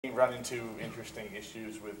run into interesting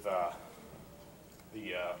issues with the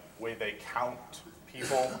way they count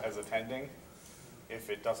people as attending. If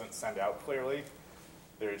it doesn't send out clearly,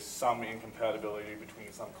 there's some incompatibility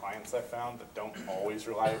between some clients I found that don't always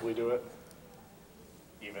reliably do it,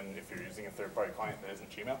 even if you're using a third-party client that isn't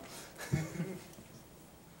Gmail.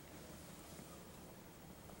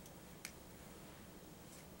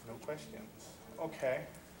 No questions. Okay.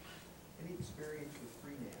 Any experience with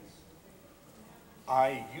FreeNAS?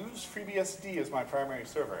 I use FreeBSD as my primary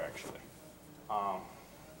server, actually.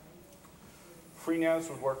 FreeNAS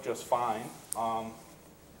would work just fine.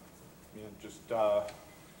 Just the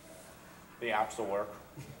apps will work.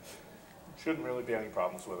 Shouldn't really be any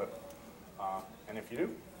problems with it. And if you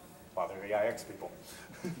do, bother the IX people.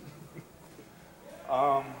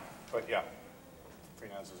 But yeah,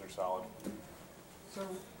 FreeNASs are solid. So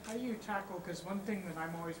how do you tackle, because one thing that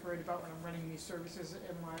I'm always worried about when I'm running these services,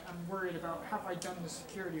 I'm worried about, have I done the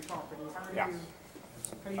security property? How do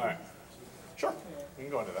you All right. Sure, we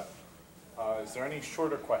can go into that. Is there any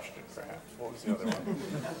shorter question, perhaps? What was the other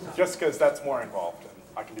one? Just because that's more involved, and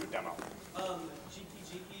I can do a demo.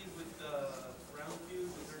 GPG keys with round views,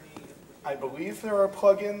 is there any? I believe there are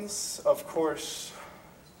plugins. Of course,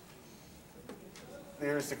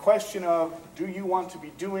 there's the question of, do you want to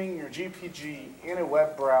be doing your GPG in a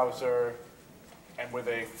web browser and with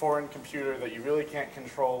a foreign computer that you really can't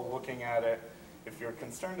control looking at it? If you're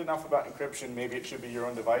concerned enough about encryption, maybe it should be your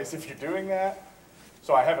own device if you're doing that.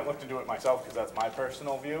 So I haven't looked into it myself because that's my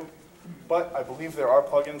personal view. But I believe there are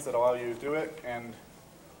plugins that allow you to do it, and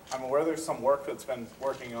I'm aware there's some work that's been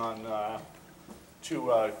working on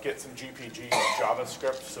to get some GPG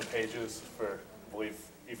JavaScript, so pages for, I believe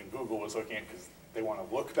even Google was looking at because they want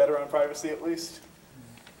to look better on privacy at least,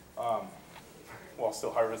 while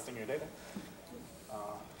still harvesting your data.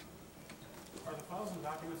 Are the files and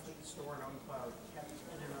documents that you store in OwnCloud kept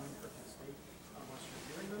in an unencrypted state unless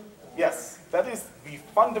you're viewing them? Yes, that is the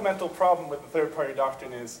fundamental problem with the third-party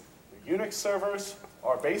doctrine is the Unix servers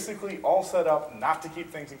are basically all set up not to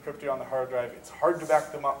keep things encrypted on the hard drive. It's hard to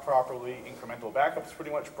back them up properly. Incremental backups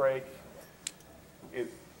pretty much break.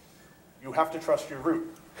 You have to trust your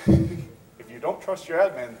root. If you don't trust your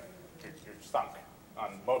admin, you're sunk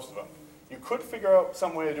on most of them. You could figure out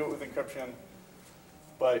some way to do it with encryption,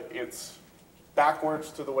 but it's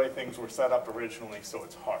backwards to the way things were set up originally, so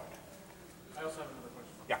it's hard. I also have another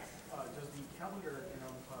question. Yeah. Does the calendar in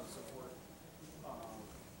OwnCloud support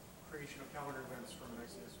creation of calendar events from an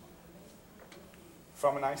ICS file?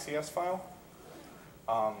 From an ICS file?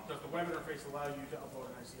 Does the web interface allow you to upload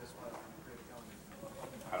an ICS file and create a calendar?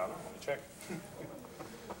 I don't know. Let me check.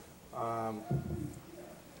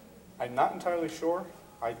 I'm not entirely sure.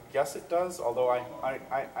 I guess it does, although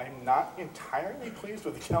I'm not entirely pleased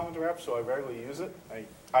with the calendar app, so I rarely use it.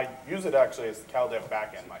 I use it actually as the CalDev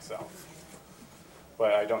backend myself,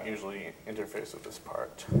 but I don't usually interface with this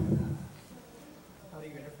part. How do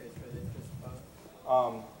you interface with it? Just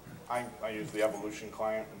I use the Evolution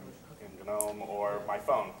client in GNOME or my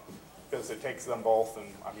phone, because it takes them both,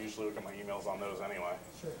 and I'm usually looking at my emails on those anyway.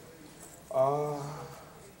 Sure.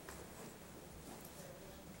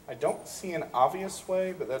 I don't see an obvious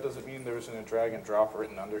way, but that doesn't mean there isn't a drag and drop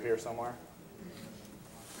written under here somewhere.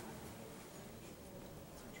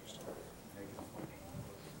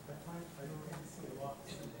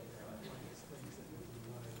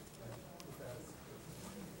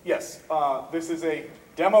 Yes, this is a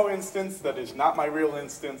demo instance that is not my real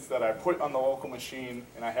instance that I put on the local machine,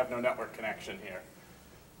 and I have no network connection here.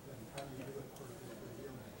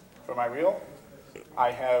 For my real,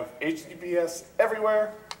 I have HTTPS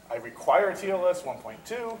everywhere. I require TLS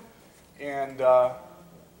 1.2, and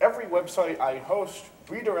every website I host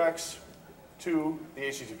redirects to the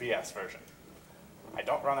HTTPS version. I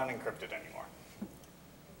don't run unencrypted anymore,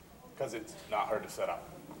 because it's not hard to set up,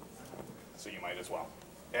 so you might as well.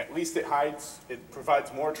 At least it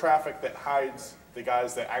provides more traffic that hides the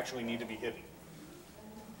guys that actually need to be hidden.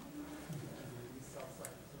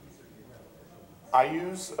 I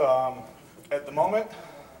use, at the moment,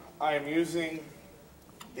 I am using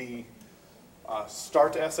the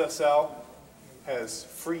Start SSL. Has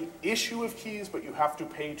free issue of keys, but you have to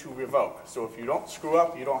pay to revoke. So if you don't screw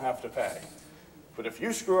up, you don't have to pay. But if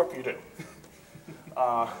you screw up, you do.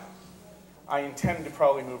 I intend to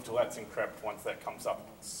probably move to Let's Encrypt once that comes up.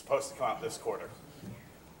 It's supposed to come out this quarter.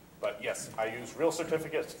 But yes, I use real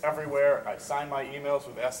certificates everywhere. I sign my emails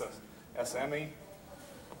with SME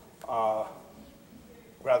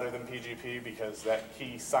rather than PGP because that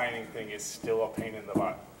key signing thing is still a pain in the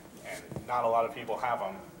butt. And not a lot of people have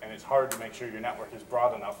them, and it's hard to make sure your network is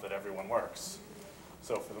broad enough that everyone works.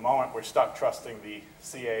 So for the moment, we're stuck trusting the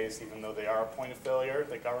CAs, even though they are a point of failure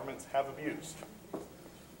that governments have abused.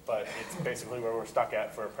 But it's basically where we're stuck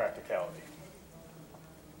at for practicality.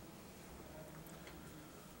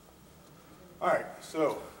 All right,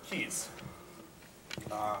 so keys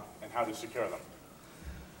and how to secure them.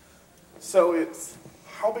 So it's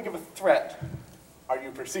how big of a threat are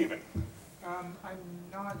you perceiving?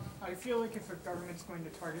 I feel like if a government's going to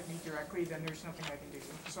target me directly, then there's nothing I can do.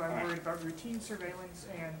 So I'm worried about routine surveillance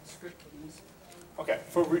and script kiddies. Okay,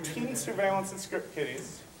 for routine surveillance and script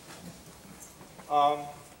kiddies,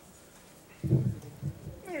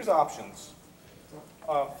 there's options.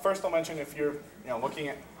 First, I'll mention if you're looking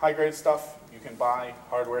at high-grade stuff, you can buy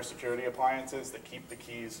hardware security appliances that keep the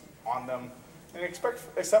keys on them. And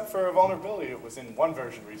except for a vulnerability, it was in one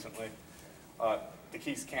version recently, the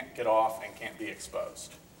keys can't get off and can't be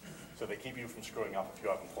exposed. So they keep you from screwing up if you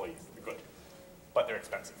have employees. They're good, but they're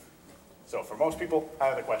expensive. So for most people,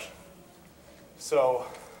 out of the question. So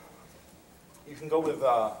you can go with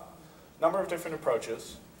a number of different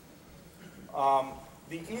approaches.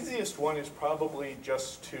 The easiest one is probably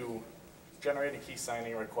just to generate a key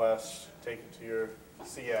signing request, take it to your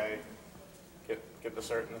CA, get the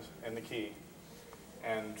cert and the key.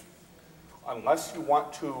 And unless you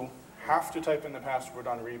want to have to type in the password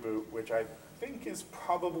on reboot, which I think is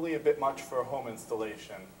probably a bit much for a home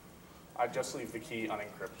installation, I'd just leave the key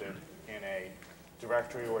unencrypted in a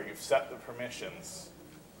directory where you've set the permissions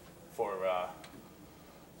for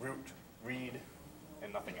root, read,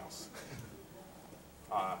 and nothing else.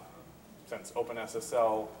 Since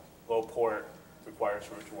OpenSSL low port requires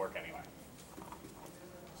root to work anyway.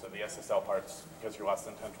 So the SSL parts, because you're less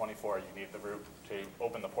than 1024, you need the root to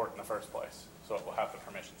open the port in the first place. So it will have the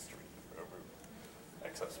permissions to read the root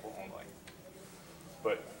accessible only.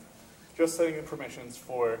 But just setting the permissions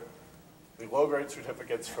for the low-grade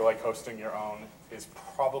certificates for like hosting your own is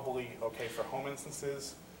probably okay for home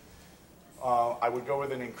instances. I would go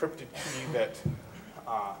with an encrypted key that,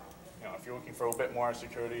 if you're looking for a bit more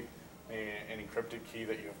security, maybe an encrypted key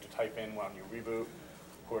that you have to type in when you reboot.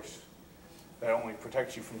 Of course, that only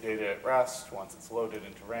protects you from data at rest. Once it's loaded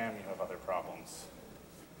into RAM, you have other problems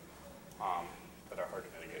that are hard to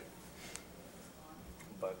mitigate.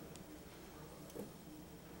 But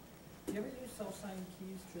Do you ever use self-signed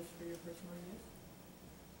keys just for your personal use?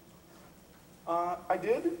 I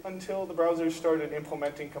did until the browsers started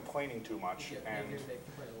implementing complaining too much. And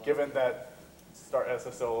given that Start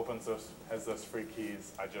SSL has those free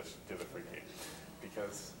keys, I just do the free key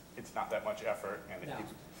because it's not that much effort, and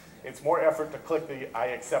it's more effort to click the I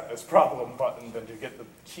accept this problem button than to get the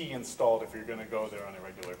key installed if you're going to go there on a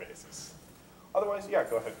regular basis. Otherwise, yeah,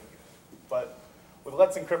 go ahead. But with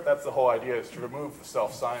Let's Encrypt, that's the whole idea, is to remove the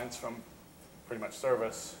self-signs from pretty much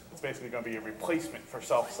service. It's basically going to be a replacement for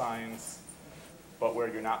self-signs, but where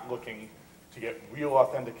you're not looking to get real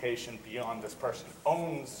authentication beyond this person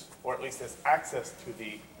owns, or at least has access to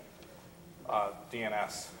the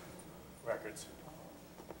DNS records.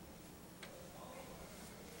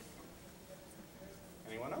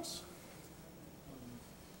 Anyone else?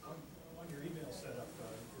 On your email setup,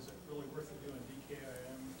 is it really worth it doing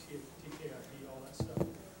DKIM, TKIP, all that stuff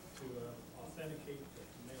to authenticate that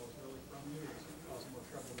the mail is really from you, or is it causing more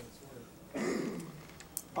trouble than it's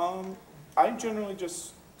worth? I generally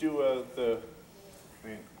just do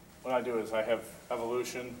what I do is I have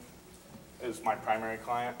Evolution is my primary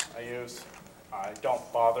client I use. I don't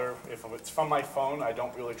bother, if it's from my phone, I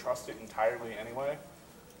don't really trust it entirely anyway,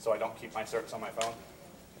 so I don't keep my certs on my phone.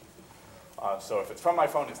 So if it's from my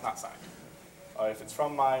phone, it's not signed. If it's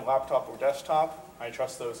from my laptop or desktop, I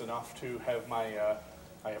trust those enough to have my,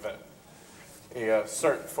 I have a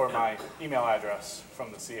cert for my email address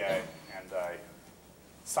from the CA, and I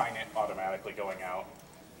sign it automatically going out.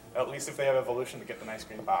 At least if they have Evolution to get the nice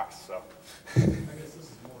green box. So. I guess this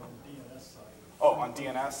is more on the DNS side. Oh, on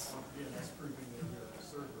DNS? On DNS proving that your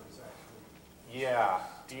server is actually. Yeah,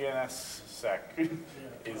 DNSSEC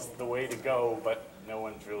is the way to go, but no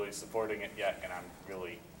one's really supporting it yet, and I'm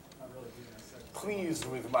really pleased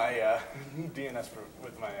with my DNS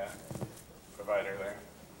with my provider there.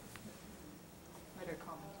 I had a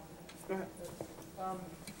comment on that. Go ahead.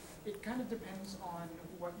 It kind of depends on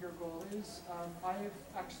what your goal is.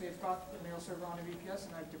 I've got the mail server on a VPS,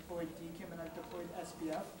 and I've deployed DKIM and I've deployed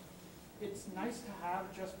SBF. It's nice to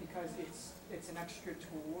have just because it's an extra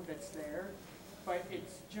tool that's there, but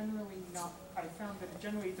it's generally not. I found that it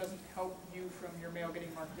generally doesn't help you from your mail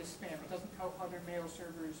getting marked as spam. It doesn't help other mail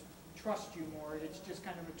servers trust you more. It's just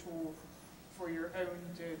kind of a tool for your own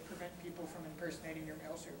to prevent people from impersonating your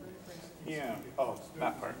mail server, for instance. Yeah. Oh,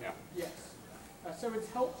 that part. Yeah. Yes. So it's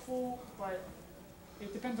helpful, but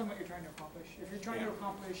It depends on what you're trying to accomplish. If you're trying to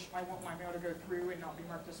accomplish, I want my mail to go through and not be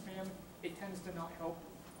marked as spam, it tends to not help.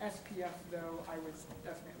 SPF, though, I would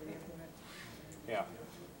definitely implement. Yeah.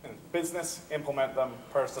 And business, implement them.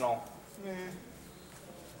 Personal,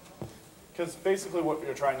 because basically what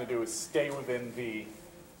you're trying to do is stay within the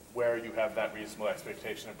where you have that reasonable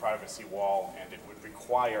expectation of privacy wall, and it would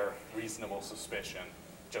require reasonable suspicion,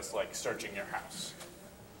 just like searching your house.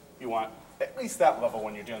 You want at least that level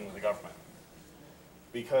when you're dealing with the government.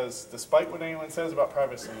 Because despite what anyone says about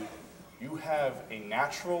privacy, you have a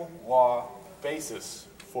natural law basis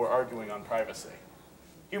for arguing on privacy.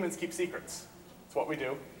 Humans keep secrets. It's what we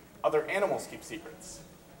do. Other animals keep secrets.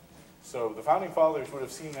 So the Founding Fathers would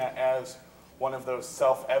have seen that as one of those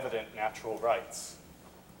self-evident natural rights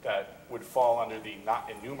that would fall under the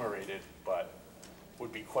not enumerated, but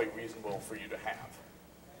would be quite reasonable for you to have.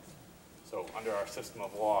 So under our system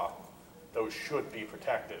of law, those should be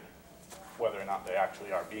protected, whether or not they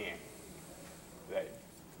actually are being. They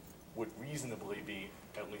would reasonably be,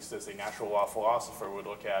 at least as a natural law philosopher would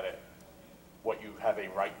look at it, what you have a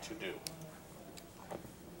right to do.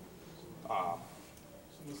 So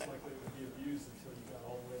most likely it would be abused until you got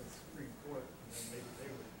all the way to the Supreme Court, and then maybe they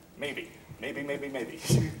would. Maybe.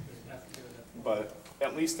 They'd have to go to that point. But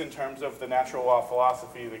at least in terms of the natural law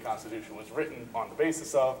philosophy the Constitution was written on the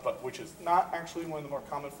basis of, but which is not actually one of the more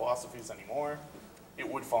common philosophies anymore, it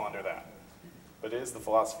would fall under that. But it is the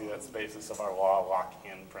philosophy that's the basis of our law,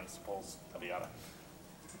 lock-in principles, yada yada.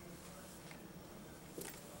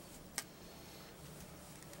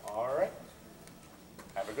 All right.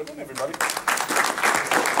 Have a good one, everybody.